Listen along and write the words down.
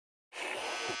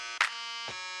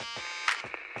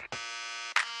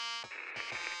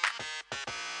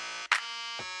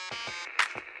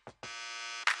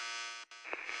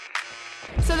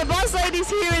So the boss lady's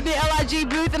here in the LRG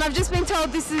booth, and I've just been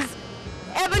told this is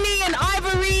ebony and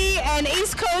ivory and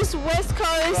East Coast, West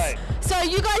Coast. Right. So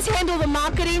you guys handle the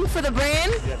marketing for the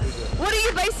brand? Yes, we do. What do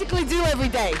you basically do every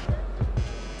day?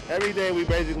 Every day we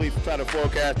basically try to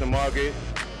forecast the market,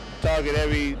 target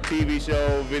every TV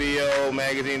show, video,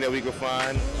 magazine that we could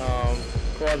find.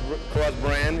 Cross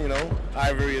brand, you know.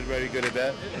 Ivory is very good at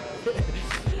that.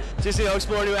 Just,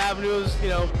 explore new avenues,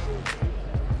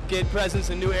 get presence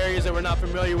in new areas that we're not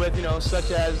familiar with, such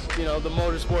as, the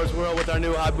motorsports world with our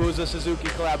new Hayabusa Suzuki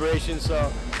collaboration. So,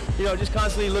 just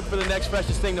constantly look for the next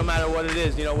freshest thing no matter what it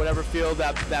is, whatever field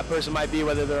that person might be,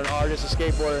 whether they're an artist, a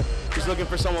skateboarder, just looking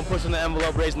for someone pushing the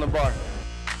envelope, raising the bar.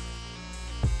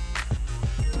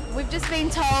 We've just been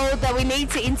told that we need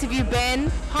to interview Ben.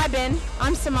 Hi Ben,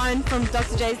 I'm Simone from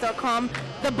DrJays.com.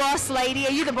 The boss lady.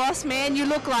 Are you the boss man? You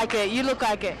look like it. You look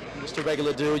like it. Just a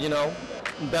regular dude,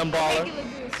 Ben baller. Regular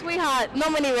dude. Sweetheart,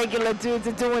 not many regular dudes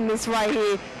are doing this right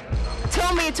here.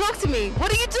 Talk to me.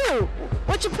 What do you do?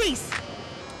 What's your piece?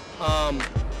 I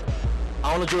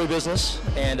own a jewelry business,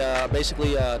 and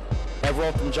basically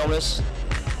everyone from Jonas,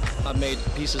 I've made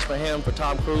pieces for him, for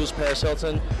Tom Cruise, Paris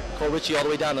Hilton, Cole Ritchie, all the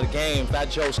way down to The Game, Fat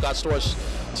Joe, Scott Storch,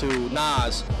 to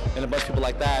Nas, and a bunch of people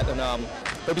like that. And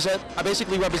I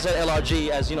basically represent LRG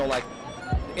as, like,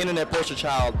 internet poster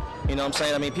child. You know what I'm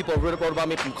saying? I mean, people wrote about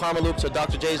me from Karma Loop to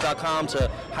DrJays.com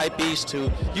to Hypebeast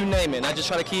to you name it. And I just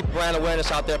try to keep brand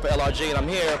awareness out there for LRG, and I'm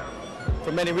here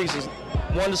for many reasons.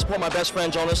 One, to support my best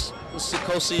friend Jonas,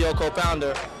 co-CEO,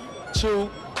 co-founder. Two,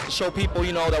 to show people,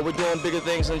 that we're doing bigger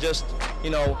things than just,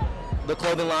 the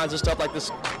clothing lines and stuff like this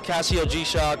Casio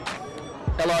G-Shock,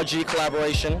 LRG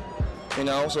collaboration,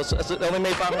 so it's only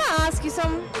made by... Can I ask you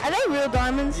something? Are they real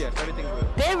diamonds? Yes, everything's real.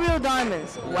 They're real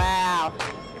diamonds. Wow.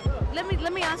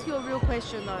 Let me ask you a real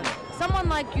question though. Someone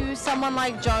like you, someone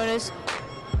like Jonas,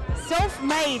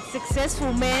 self-made,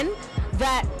 successful men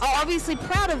that are obviously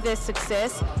proud of their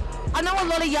success. I know a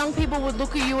lot of young people would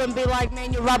look at you and be like,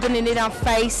 man, you're rubbing it in our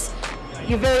face.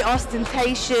 You're very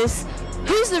ostentatious.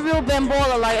 Who's the real Ben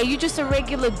Baller? Like, are you just a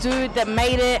regular dude that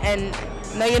made it and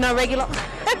no, you're not regular?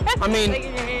 I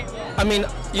mean,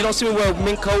 you don't see me wear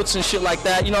mink coats and shit like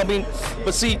that,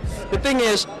 But see, the thing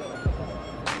is,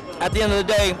 at the end of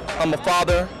the day, I'm a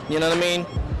father, you know what I mean?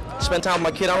 Spend time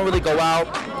with my kid. I don't really go out.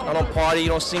 I don't party. You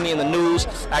don't see me in the news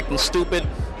acting stupid.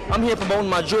 I'm here promoting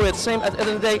my jewelry. At the end of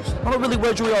the day, I don't really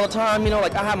wear jewelry all the time.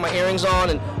 Like I have my earrings on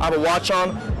and I have a watch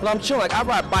on, but I'm chilling. Like I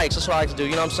ride bikes. That's what I like to do.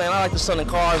 You know what I'm saying? I like to sun in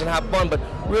cars and have fun. But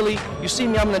really, you see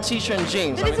me, I'm in a t-shirt and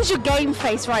jeans. So this is your game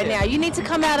face right now. You need to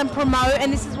come out and promote,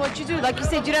 and this is what you do. Like you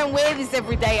said, you don't wear this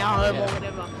every day at home or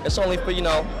whatever. It's only for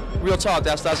real talk.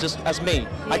 That's me. Yeah.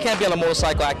 I can't be on a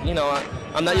motorcycle. I'm not. You're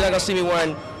not gonna see me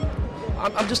wearing.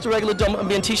 I'm just a regular dumb. I'm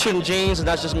being t-shirt and jeans, and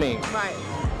that's just me. Right.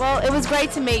 Well, it was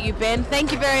great to meet you, Ben.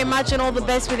 Thank you very much, and all the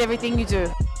best with everything you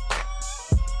do.